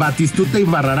Batistuta y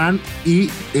Barrarán, y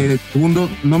segundo,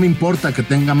 no me importa que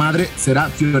tenga madre, será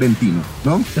Fiorentino,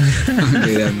 ¿no?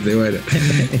 Qué grande, bueno.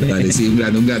 Dale, sí, un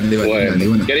grande.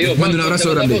 Bueno. Querido Juanjo, un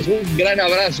abrazo grande. Un gran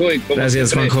abrazo. Y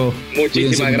gracias, Juanjo.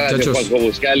 Muchísimas gracias, muchachos. Juanjo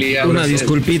Buscalia. Una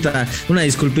disculpita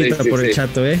por el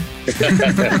chato, ¿eh?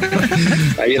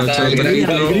 Ahí está el gran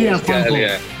Juanjo.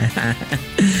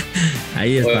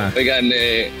 Ahí está. Oigan,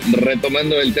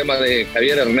 retomando el tema de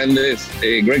Javier Hernández,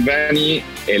 Greg Vanney,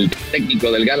 el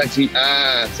técnico del Galaxy,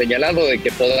 ha señalado de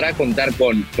que podrá contar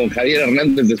con Javier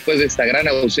Hernández después de esta gran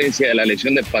ausencia de la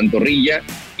lesión de pantorrilla.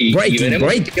 Y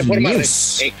veremos en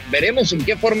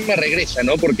qué forma regresa,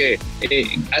 ¿no? Porque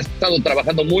ha estado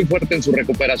trabajando muy fuerte en su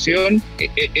recuperación,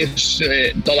 es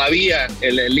todavía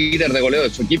el líder de goleo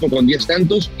de su equipo con 10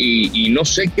 tantos y no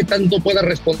sé qué tanto pueda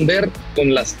responder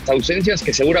con las ausencias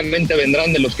que seguramente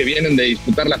vendrán de los que vienen de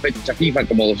disputar la fecha FIFA,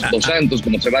 como Dos Santos,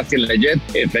 como Sebastián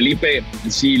Lletget. Felipe,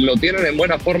 si lo tienen en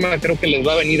buena forma, creo que les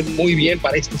va a venir muy bien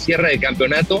para este cierre de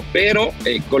campeonato, pero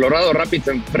Colorado Rapids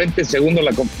enfrente, segundo en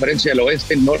la conferencia del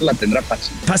oeste, no la tendrá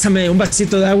fácil. Pásame un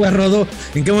vasito de agua, Rodo.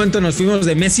 ¿En qué momento nos fuimos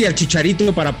de Messi al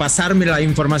Chicharito para pasarme la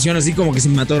información así como que se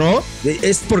me atoró?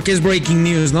 Es porque es breaking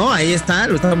news, ¿no? Ahí está,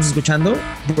 lo estábamos escuchando.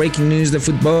 Breaking news de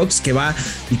Footbox, que va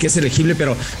y que es elegible,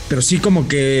 pero sí como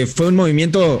que fue un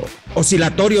movimiento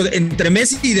oscilatorio entre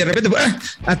Messi y de repente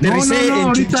aterricé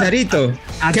en Chicharito.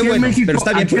 Qué bueno, México, pero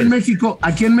está bien.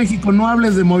 Aquí en México no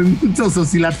hables de movimientos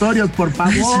oscilatorios, por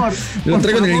favor. Lo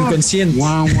traigo en el inconsciente.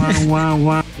 Guau.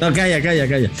 No, calla.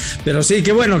 Pero sí,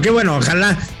 qué bueno.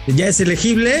 Ojalá ya es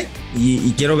elegible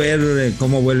y quiero ver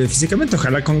cómo vuelve físicamente.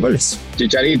 Ojalá con goles.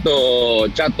 Chicharito,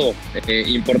 Chato,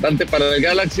 importante para el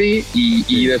Galaxy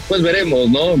y después veremos,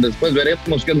 ¿no? Después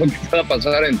veremos qué es lo que va a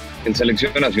pasar en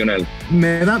selección nacional.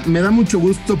 Me da mucho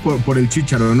gusto por el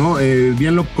Chícharo, ¿no?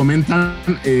 Bien lo comentan,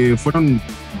 fueron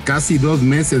casi 2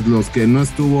 meses los que no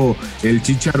estuvo el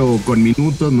Chícharo con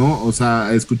minutos, ¿no? O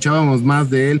sea, escuchábamos más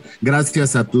de él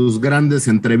gracias a tus grandes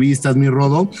entrevistas, mi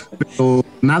Rodo, pero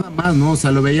nada más, ¿no? O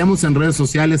sea, lo veíamos en redes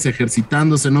sociales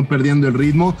ejercitándose, no perdiendo el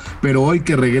ritmo, pero hoy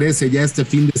que regrese ya este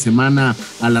fin de semana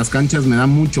a las canchas, me da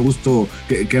mucho gusto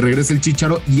que regrese el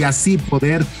Chícharo y así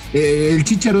poder, el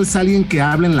Chícharo es alguien que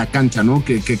habla en la cancha, ¿no?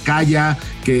 Que calla,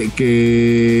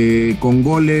 que con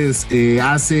goles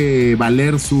hace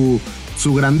valer su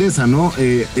grandeza, ¿no?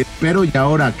 Espero y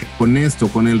ahora que con esto,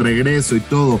 con el regreso y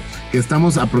todo, que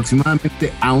estamos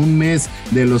aproximadamente a un mes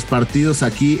de los partidos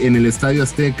aquí en el Estadio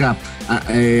Azteca,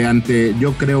 ante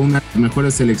yo creo una de las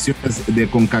mejores selecciones de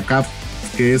CONCACAF,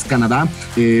 que es Canadá,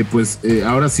 pues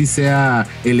ahora sí sea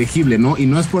elegible, ¿no? Y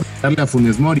no es por darle a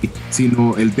Funes Mori,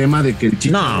 sino el tema de que el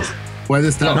chico puede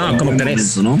estar... No, ¿cómo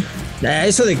crees? ¿No?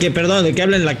 Eso de que, perdón, de que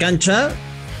habla en la cancha...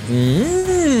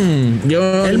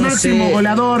 yo el no máximo sé.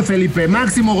 goleador, Felipe,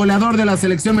 máximo goleador de la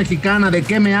selección mexicana. ¿De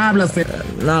qué me hablas, Felipe?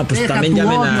 No, pues deja también tu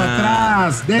llamen odio a...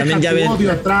 atrás, deja tu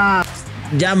odio atrás.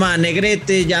 Llama a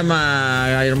Negrete, llama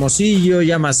a Hermosillo,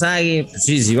 llama a Sague, pues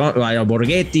sí, a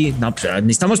Borghetti. No, pues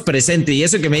necesitamos presente. Y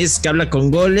eso que me dices que habla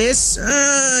con goles,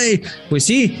 ay, pues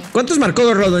sí. ¿Cuántos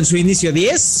marcó Rodo en su inicio?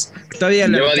 ¿10? Todavía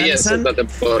le lleva 10 alcanzan. esta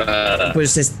temporada.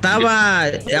 Pues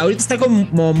ahorita está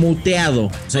como muteado.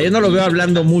 O sea, yo no lo veo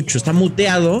hablando mucho, está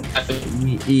muteado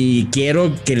y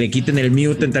quiero que le quiten el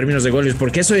mute en términos de goles,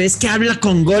 porque eso es que habla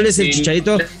con goles el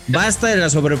Chicharito. Basta de la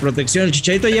sobreprotección. El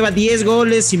Chicharito lleva 10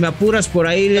 goles, si me apuras por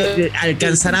ahí le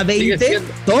alcanzará 20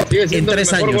 top en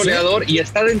 3 años. Goleador y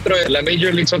está dentro de la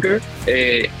Major League Soccer.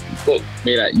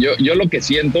 Mira, yo lo que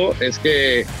siento es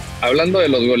que hablando de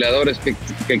los goleadores que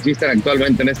existen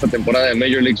actualmente en esta temporada de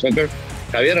Major League Soccer,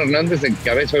 Javier Hernández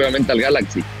encabeza obviamente al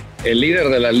Galaxy. El líder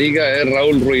de la liga es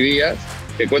Raúl Ruiz Díaz,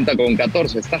 que cuenta con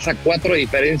 14. Estás a 4 de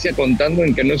diferencia contando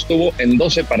en que no estuvo en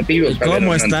 12 partidos.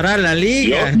 ¿Cómo estará la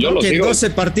liga? Yo que en 12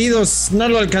 partidos no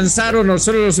lo alcanzaron o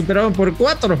solo lo superaron por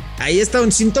 4. Ahí está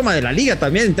un síntoma de la liga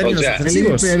también en términos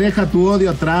ofensivos. Felipe, deja tu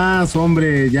odio atrás,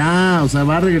 hombre, ya, o sea,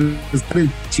 va a regresar el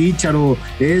Chícharo,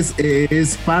 es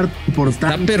parte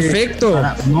importante. Está perfecto.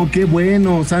 No, qué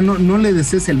bueno, o sea, no le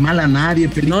desees el mal a nadie,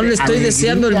 Felipe. No le estoy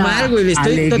deseando el mal, güey, le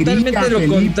estoy totalmente lo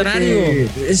contrario.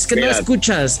 Es que mira, no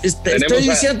escuchas, estoy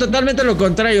diciendo totalmente lo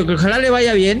contrario, que ojalá le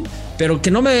vaya bien, pero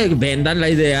que no me vendan la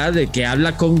idea de que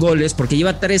habla con goles, porque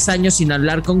lleva 3 años sin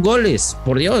hablar con goles,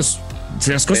 por Dios.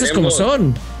 Las cosas como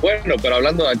son. Bueno, pero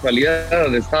hablando de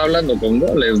actualidad, está hablando con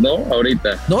goles, ¿no?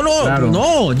 Ahorita.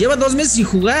 No, lleva 2 meses sin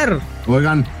jugar.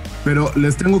 Oigan, pero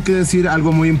les tengo que decir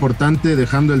algo muy importante,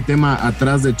 dejando el tema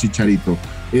atrás de Chicharito.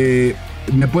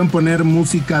 Me pueden poner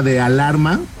música de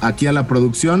alarma aquí a la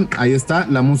producción. Ahí está,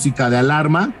 la música de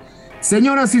alarma.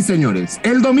 Señoras y señores,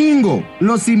 el domingo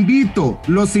los invito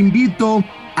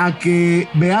a que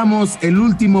veamos el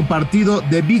último partido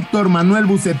de Víctor Manuel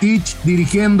Vucetich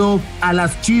dirigiendo a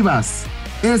las Chivas.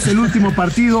 Es el último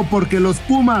partido porque los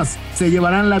Pumas se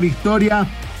llevarán la victoria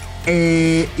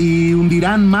y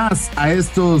hundirán más a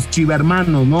estos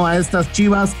chivermanos, ¿no? A estas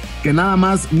Chivas que nada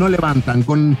más no levantan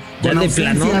con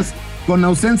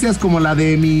ausencias como la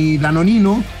de mi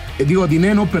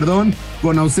Dineno,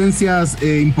 con ausencias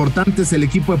importantes. El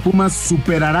equipo de Pumas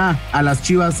superará a las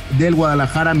Chivas del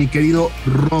Guadalajara, mi querido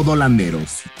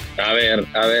Rodolanderos. A ver,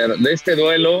 de este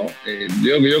duelo,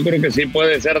 yo creo que sí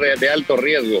puede ser de alto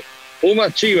riesgo.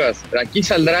 Pumas Chivas, ¿aquí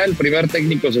saldrá el primer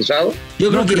técnico cesado? Yo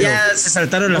creo que ya se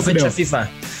saltaron la fecha FIFA.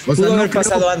 Pudo haber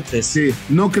pasado antes. Sí,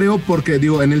 no creo porque,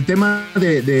 en el tema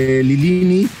de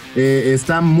Lilini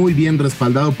está muy bien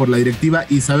respaldado por la directiva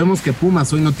y sabemos que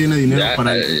Pumas hoy no tiene dinero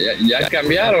para... Ya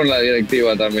cambiaron la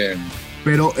directiva también.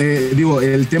 Pero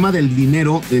el tema del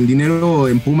dinero,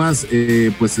 en Pumas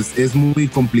pues es muy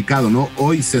complicado, ¿no?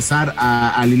 Hoy cesar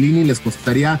a Lilini les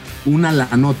costaría una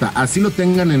lanota. Así lo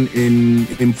tengan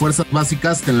en fuerzas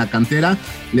básicas, en la cantera,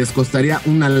 les costaría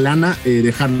una lana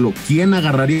dejarlo. ¿Quién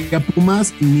agarraría a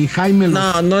Pumas? Ni Jaime.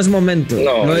 No es momento.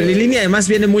 Lo de Lilini además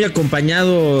viene muy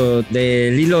acompañado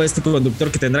del hilo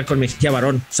conductor que tendrá con Mejía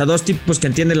Barón. O sea, 2 tipos que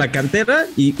entienden la cantera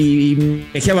y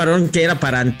Mejía Barón, que era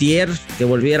para antier que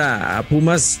volviera a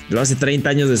Pumas, lo hace 30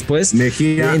 años después.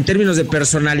 Mejía. En términos de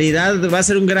personalidad, va a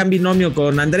ser un gran binomio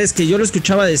con Andrés, que yo lo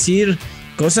escuchaba decir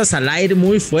cosas al aire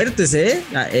muy fuertes,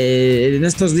 en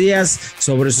estos días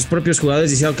sobre sus propios jugadores,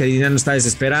 diciendo que Dineno está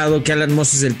desesperado, que Alan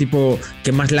Moss es el tipo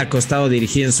que más le ha costado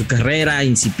dirigir en su carrera,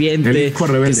 incipiente,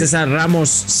 que César Ramos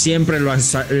siempre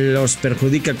los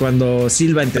perjudica cuando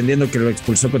Silva, entendiendo que lo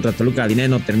expulsó contra Toluca,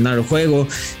 Dineno terminó el juego,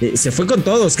 se fue con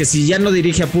todos, que si ya no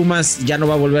dirige a Pumas, ya no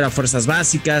va a volver a fuerzas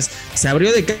básicas, se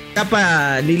abrió de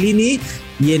capa Lilini.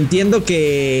 y entiendo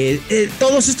que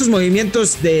todos estos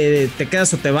movimientos de te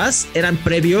quedas o te vas eran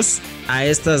previos a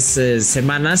estas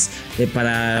semanas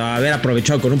para haber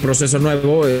aprovechado con un proceso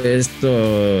nuevo esto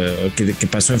que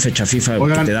pasó en fecha FIFA.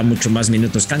 Oigan, que te da mucho más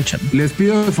minutos cancha, ¿no? Les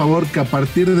pido de favor que a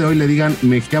partir de hoy le digan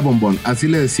Mejía Bombón. Así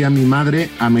le decía mi madre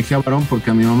a Mejía Barón,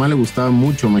 porque a mi mamá le gustaba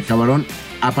mucho Mejía Barón.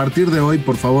 A partir de hoy,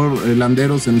 por favor,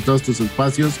 landeros en todos estos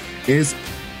espacios, es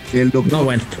el doctor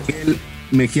Miguel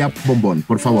Mejía Bombón,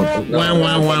 por favor. Para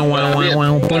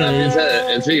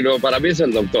mí es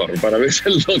el doctor.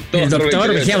 El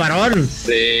doctor Mejía Barón.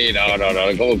 Sí, no.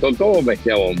 ¿Cómo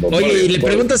Mejía Bombón? Oye, y le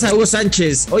preguntas a Hugo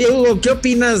Sánchez, oye, Hugo, ¿qué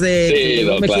opinas de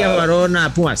Mejía Barón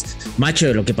a Pumas?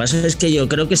 Macho, lo que pasa es que yo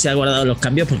creo que se ha guardado los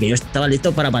cambios porque yo estaba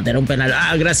listo para patear un penal.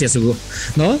 Ah, gracias, Hugo.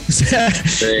 ¿No? O sea,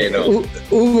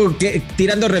 Hugo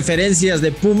tirando referencias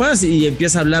de Pumas y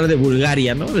empieza a hablar de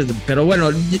Bulgaria, ¿no? Pero bueno,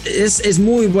 es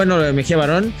muy bueno lo de Mejía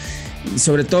Barón,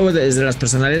 sobre todo desde las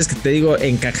personalidades que te digo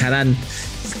encajarán.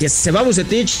 Que se va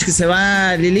Vucetich, que se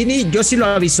va Lilini, yo sí lo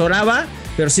avisoraba,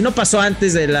 pero si no pasó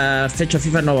antes de la fecha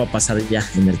FIFA no va a pasar ya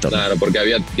en el torneo. Claro, porque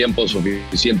había tiempo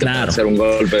suficiente para hacer un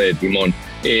golpe de timón.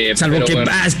 Salvo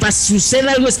que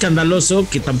suceda algo escandaloso,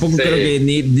 que tampoco creo que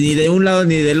ni de un lado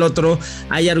ni del otro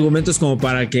hay argumentos como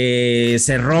para que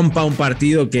se rompa un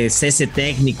partido, que cese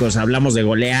técnicos, hablamos de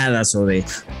goleadas o de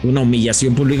una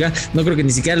humillación pública. No creo que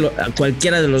ni siquiera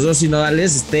cualquiera de los dos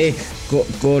sinodales esté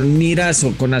con miras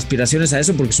o con aspiraciones a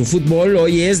eso, porque su fútbol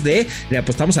hoy es le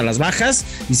apostamos a las bajas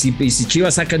y si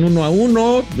Chivas sacan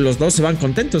 1-1, los dos se van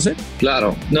contentos, ¿eh?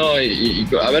 Claro, no, y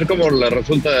a ver cómo le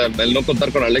resulta el no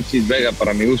contar con Alexis Vega.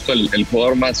 Para mi gusto, el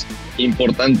jugador más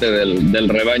importante del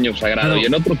rebaño sagrado. Y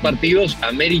en otros partidos,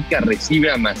 América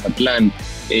recibe a Mazatlán.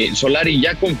 Solari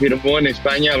ya confirmó en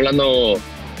España, hablando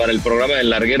para el programa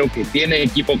del Larguero, que tiene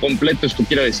equipo completo. Esto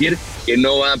quiere decir que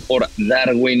no va por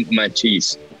Darwin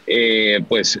Machís.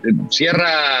 Pues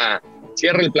cierra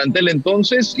el plantel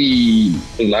entonces, y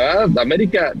pues la verdad,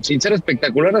 América, sin ser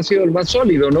espectacular, ha sido el más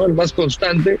sólido, ¿no? El más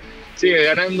constante, sigue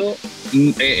ganando,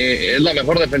 es la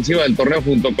mejor defensiva del torneo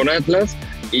junto con Atlas,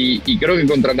 y creo que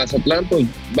contra Mazatlán pues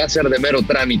va a ser de mero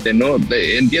trámite, ¿no?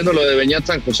 Entiendo lo de Beñat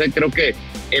San José, creo que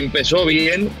empezó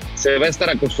bien, se va a estar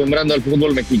acostumbrando al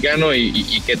fútbol mexicano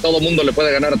y que todo mundo le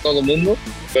puede ganar a todo mundo,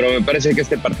 pero me parece que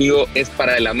este partido es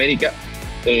para el América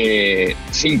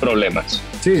sin problemas.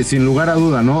 Sí, sin lugar a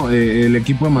duda, ¿no? El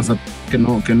equipo de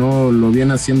Mazatlán que no lo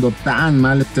viene haciendo tan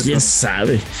mal. ¿Quién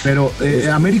sabe? Pero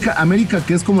América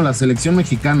que es como la selección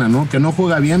mexicana, ¿no? Que no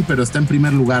juega bien, pero está en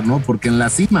primer lugar, ¿no? Porque en la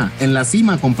cima,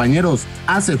 compañeros,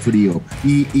 hace frío.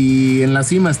 Y en la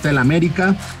cima está el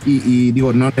América, y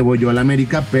digo, no le voy yo al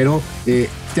América, pero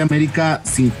América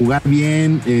sin jugar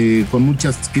bien, con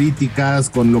muchas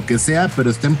críticas, con lo que sea, pero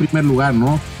está en primer lugar,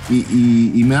 ¿no?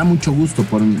 Y me da mucho gusto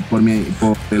por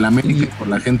el América y por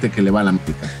la gente que le va a la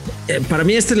América. Para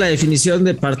mí esta es la definición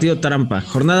de partido trampa.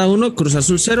 Jornada 1, Cruz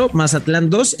Azul 0, Mazatlán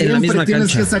 2 en la misma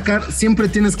cancha. Siempre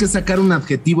tienes que sacar un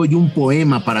adjetivo y un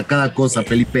poema para cada cosa,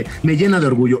 Felipe. Me llena de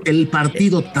orgullo. El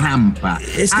partido trampa.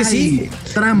 Es que sí,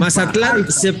 trampa.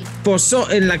 Mazatlán se posó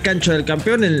en la cancha del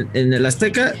campeón en el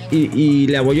Azteca y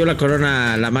le abolló la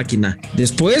corona a la máquina.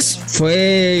 Después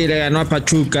fue y le ganó a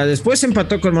Pachuca. Después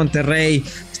empató con Monterrey.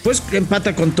 Después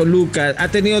empata con Toluca. Ha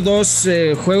tenido dos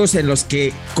juegos en los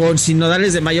que con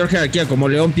sinodales de mayor jerarquía, como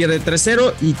León pierde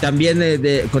 3-0 y también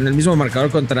con el mismo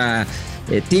marcador contra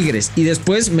Tigres. Y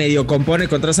después medio compone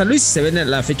contra San Luis y se ve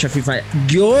en la fecha FIFA.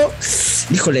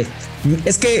 Híjole,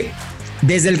 es que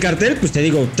desde el cartel, pues te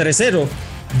digo, 3-0.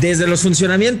 Desde los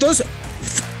funcionamientos,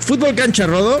 fútbol cancha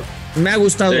rodo, me ha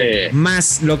gustado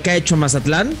más lo que ha hecho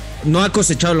Mazatlán. No ha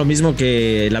cosechado lo mismo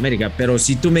que el América, pero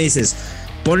si tú me dices,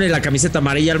 pone la camiseta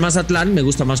amarilla al Mazatlán, me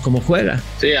gusta más cómo juega.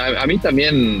 Sí, a mí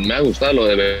también me ha gustado lo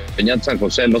de Beñat San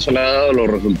José. No se le ha dado los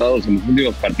resultados en los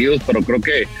últimos partidos, pero creo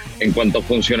que en cuanto a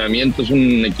funcionamiento es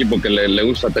un equipo que le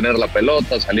gusta tener la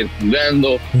pelota, salir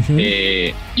jugando,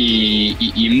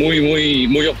 y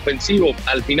muy ofensivo.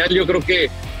 Al final yo creo que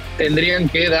tendrían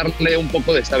que darle un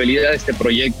poco de estabilidad a este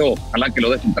proyecto. Ojalá que lo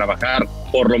dejen trabajar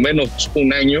por lo menos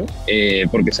un año,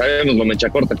 porque sabemos lo mecha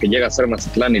corta que llega a ser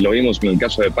Mazatlán, y lo vimos en el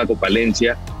caso de Paco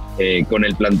Palencia, con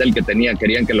el plantel que tenía,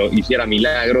 querían que lo hiciera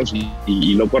milagros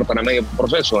y lo cortan a medio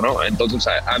proceso, ¿no? Entonces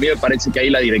a mí me parece que ahí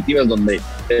la directiva es donde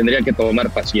tendría que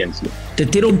tomar paciencia. Te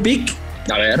tiro un pick.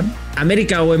 A ver.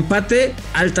 América o empate,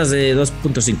 altas de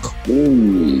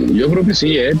 2.5. Yo creo que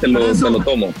sí, te lo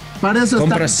tomo. Para eso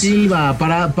está Luis Silva,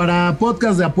 para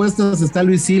podcast de apuestas está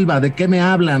Luis Silva. ¿De qué me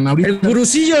hablan ahorita? El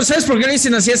gurusillo, ¿sabes por qué le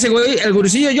dicen así a ese güey? El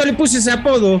gurusillo, yo le puse ese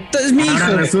apodo. Es mi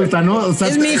hijo. Resulta, ¿no? O sea,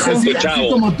 es mi hijo.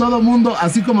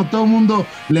 Así como todo mundo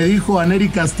le dijo a Neri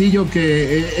Castillo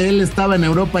que él estaba en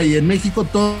Europa y en México,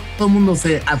 todo el mundo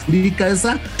se adjudica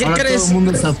esa. ¿Qué ahora crees? Todo el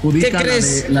mundo se adjudica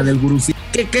la del gurusillo.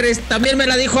 ¿Qué crees? También me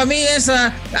la dijo a mí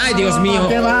esa. Ay, Dios mío.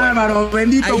 ¡Qué bárbaro!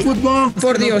 Bendito fútbol.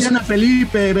 Por Dios.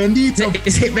 Felipe, bendito.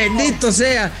 Sí, bendito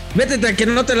sea. Métete a que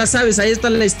no te la sabes. Ahí está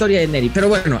la historia de Neri. Pero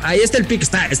bueno, ahí está el pick.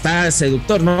 Está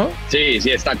seductor, ¿no? Sí,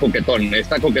 está coquetón.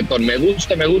 Me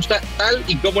gusta. Tal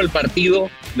y como el partido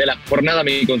de la jornada, a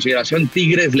mi consideración,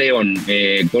 Tigres-León,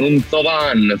 con un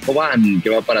Tobán que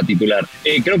va para titular.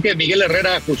 Creo que Miguel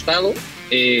Herrera ha ajustado.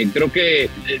 Creo que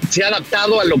se ha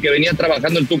adaptado a lo que venía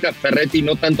trabajando el Tuca Ferretti,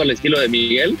 no tanto al estilo de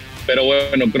Miguel, pero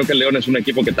bueno, creo que el León es un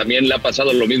equipo que también le ha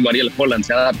pasado lo mismo a Ariel Holland,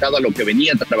 se ha adaptado a lo que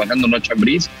venía trabajando Nacho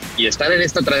Ambriz y estar en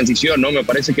esta transición, ¿no? Me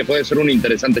parece que puede ser un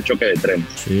interesante choque de trenes.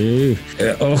 Sí,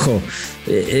 ojo,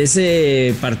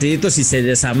 ese partidito, si se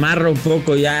desamarra un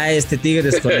poco ya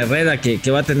Tigres con Herrera,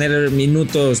 que va a tener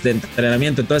minutos de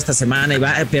entrenamiento toda esta semana y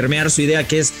va a permear su idea,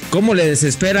 que es cómo le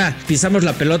desespera, pisamos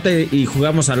la pelota y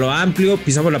jugamos a lo amplio,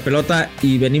 pisamos la pelota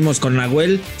y venimos con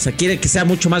Nahuel, o sea, quiere que sea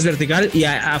mucho más vertical y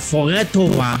a Fogueto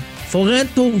va,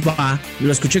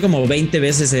 lo escuché como 20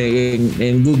 veces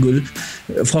en Google.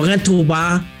 Fogueto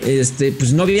va,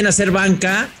 pues no viene a ser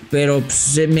banca, pero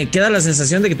pues, me queda la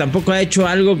sensación de que tampoco ha hecho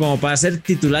algo como para ser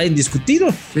titular indiscutido.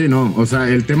 Sí, no, o sea,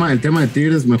 el tema de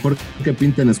Tigres mejor que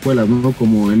pinten escuelas, ¿no?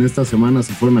 Como en esta semana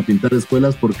se fueron a pintar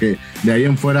escuelas, porque de ahí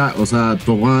en fuera, o sea,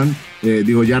 Tobán,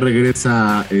 ya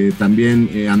regresa también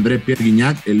André Pierre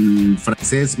Guignac, el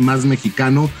francés más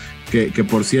mexicano, que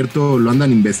por cierto lo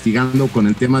andan investigando con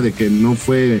el tema de que no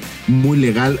fue muy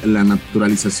legal la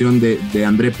naturalización de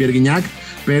André Pierre Guignac,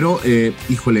 pero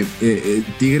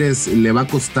Tigres le va a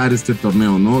costar este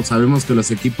torneo, ¿no? Sabemos que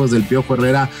los equipos del Piojo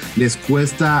Herrera les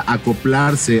cuesta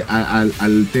acoplarse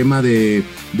al tema de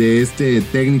este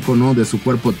técnico, ¿no? De su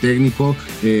cuerpo técnico,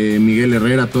 Miguel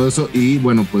Herrera, todo eso, y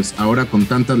bueno, pues ahora con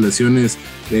tantas lesiones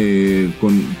que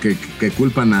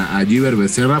culpan a Giver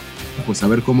Becerra, pues a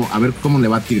ver cómo le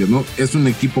va a Tigres, ¿no? Es un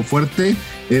equipo fuerte,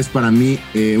 es para mí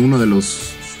uno de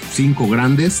los 5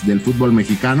 grandes del fútbol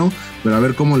mexicano, pero a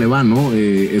ver cómo le va, ¿no?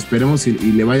 Esperemos y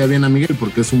le vaya bien a Miguel,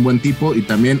 porque es un buen tipo, y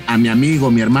también a mi amigo,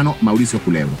 mi hermano Mauricio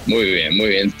Culebro. Muy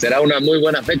bien. Será una muy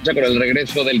buena fecha con el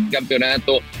regreso del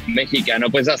campeonato mexicano.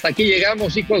 Pues hasta aquí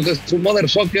llegamos, hijos de su Mother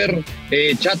Soccer.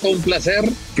 Chato, un placer.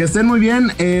 Que estén muy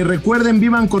bien. Recuerden,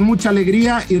 vivan con mucha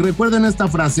alegría y recuerden esta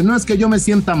frase: no es que yo me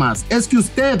sienta más, es que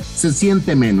usted se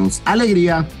siente menos.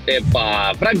 Alegría.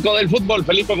 Franco del fútbol,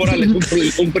 Felipe Morales,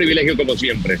 un privilegio como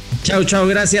siempre. Chao,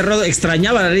 gracias, Rodo.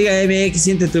 Extrañaba la Liga MX,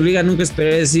 siente tu liga, nunca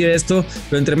esperé decir esto,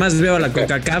 pero entre más veo a la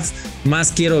CONCACAF,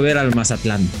 más quiero ver al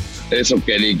Mazatlán. Eso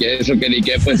que ni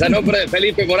que. Pues a nombre de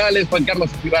Felipe Morales, Juan Carlos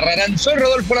Ibarrarán, soy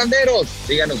Rodolfo Landeros.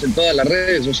 Síganos en todas las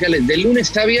redes sociales de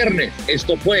lunes a viernes.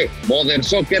 Esto fue Mother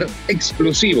Soccer,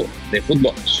 exclusivo de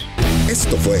Footbox.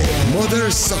 Esto fue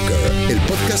Mother Soccer, el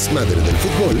podcast madre del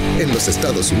fútbol en los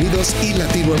Estados Unidos y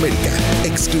Latinoamérica,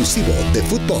 exclusivo de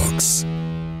Footbox.